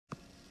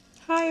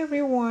Hi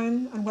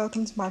everyone and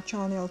welcome to my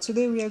channel.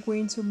 Today we are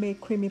going to make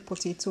creamy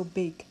potato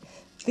bake.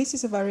 This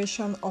is a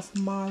variation of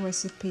my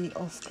recipe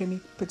of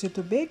creamy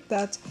potato bake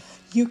that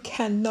you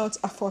cannot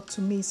afford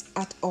to miss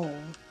at all.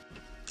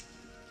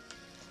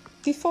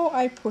 Before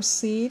I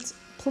proceed,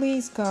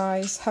 please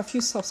guys, have you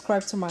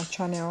subscribed to my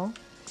channel?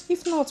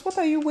 If not, what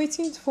are you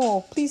waiting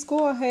for? Please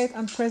go ahead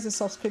and press the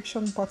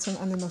subscription button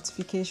and the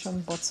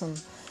notification button.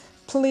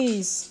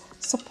 Please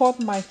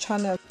support my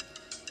channel.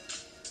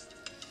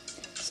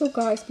 So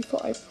guys,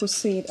 before I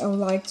proceed, I would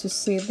like to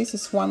say this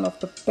is one of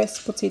the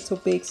best potato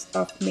bakes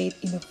I've made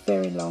in a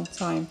very long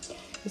time,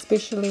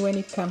 especially when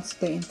it comes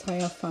to the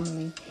entire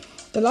family.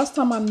 The last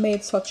time I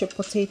made such a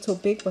potato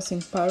bake was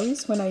in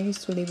Paris when I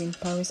used to live in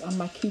Paris, and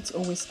my kids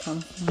always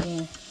come for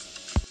more.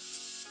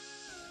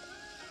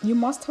 You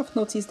must have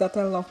noticed that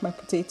I love my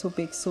potato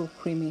bake so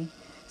creamy.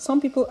 Some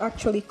people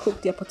actually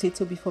cook their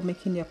potato before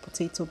making their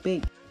potato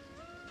bake.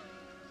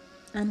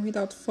 And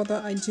without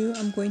further ado,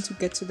 I'm going to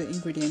get to the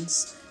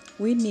ingredients.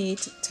 We need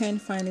 10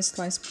 finely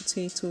sliced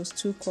potatoes,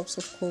 2 cups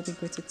of whole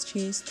grated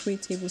cheese, 3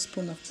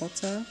 tablespoons of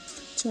butter,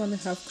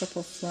 2.5 cups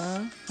of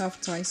flour,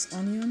 half diced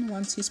onion,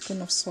 1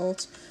 teaspoon of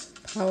salt,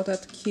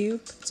 powdered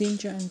cube,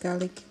 ginger and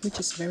garlic, which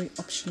is very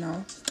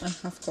optional, and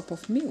half cup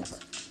of milk.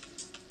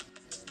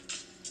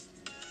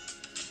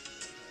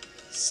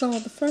 So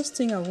the first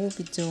thing I will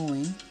be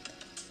doing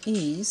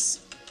is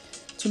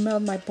to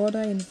melt my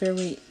butter in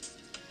very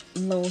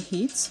low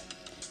heat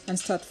and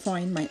start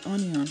frying my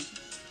onion.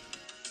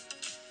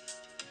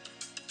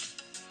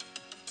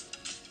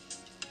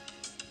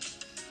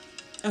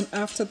 And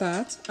after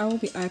that, I will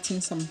be adding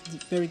some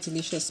very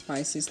delicious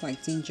spices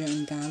like ginger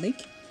and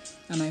garlic,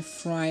 and I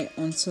fry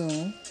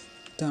until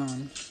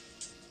done.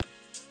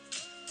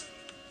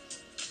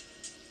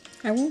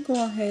 I will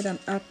go ahead and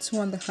add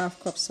 2.5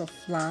 cups of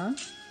flour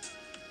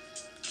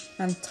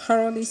and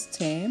thoroughly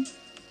stir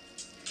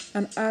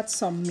and add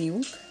some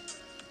milk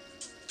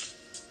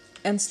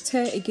and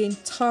stir again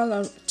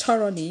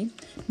thoroughly,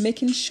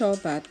 making sure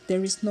that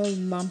there is no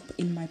lump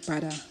in my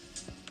batter.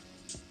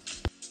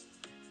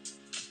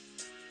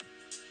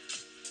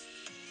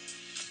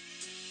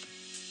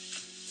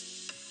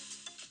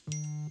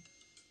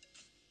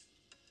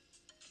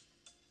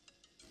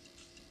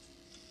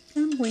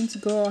 I'm going to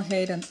go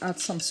ahead and add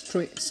some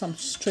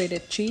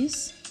shredded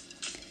cheese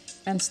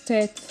and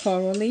stir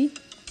thoroughly,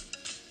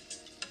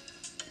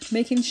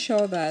 making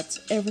sure that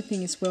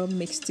everything is well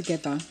mixed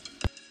together.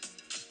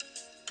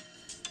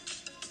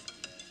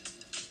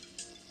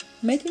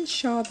 Making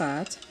sure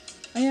that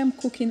I am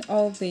cooking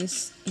all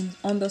this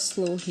under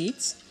slow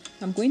heat,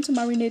 I'm going to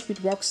marinate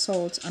with rock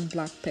salt and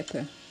black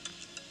pepper.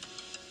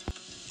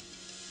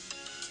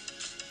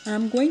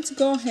 I'm going to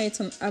go ahead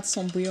and add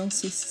some bouillon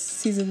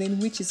seasoning,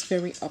 which is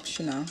very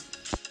optional.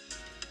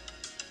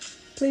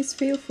 Please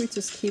feel free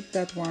to skip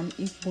that one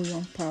if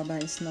bouillon powder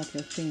is not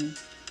your thing.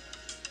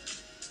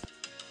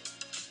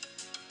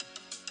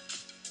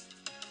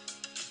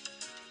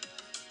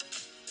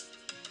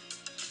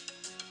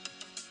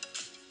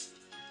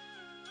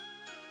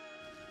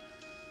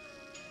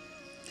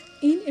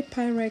 In a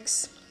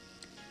Pyrex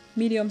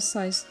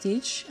medium-sized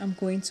dish, I'm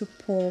going to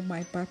pour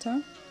my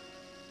butter,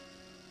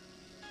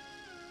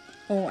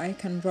 or I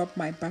can rub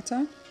my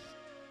butter.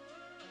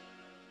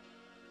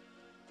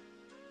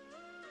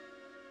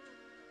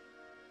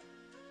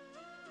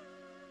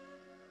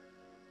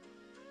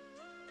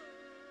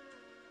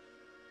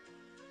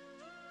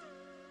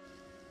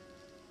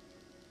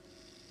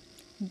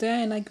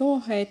 Then I go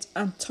ahead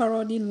and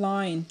thoroughly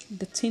line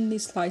the thinly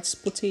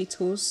sliced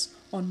potatoes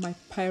on my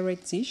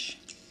Pyrex dish.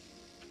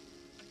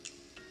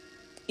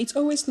 It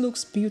always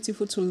looks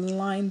beautiful to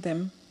line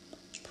them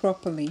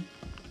properly.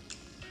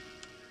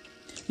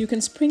 You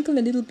can sprinkle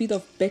a little bit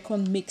of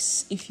bacon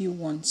mix if you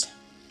want.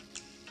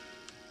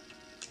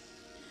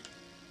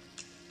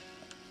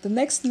 The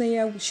next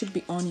layer should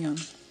be onion.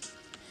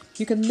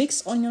 You can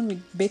mix onion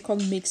with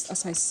bacon mix,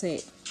 as I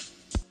said.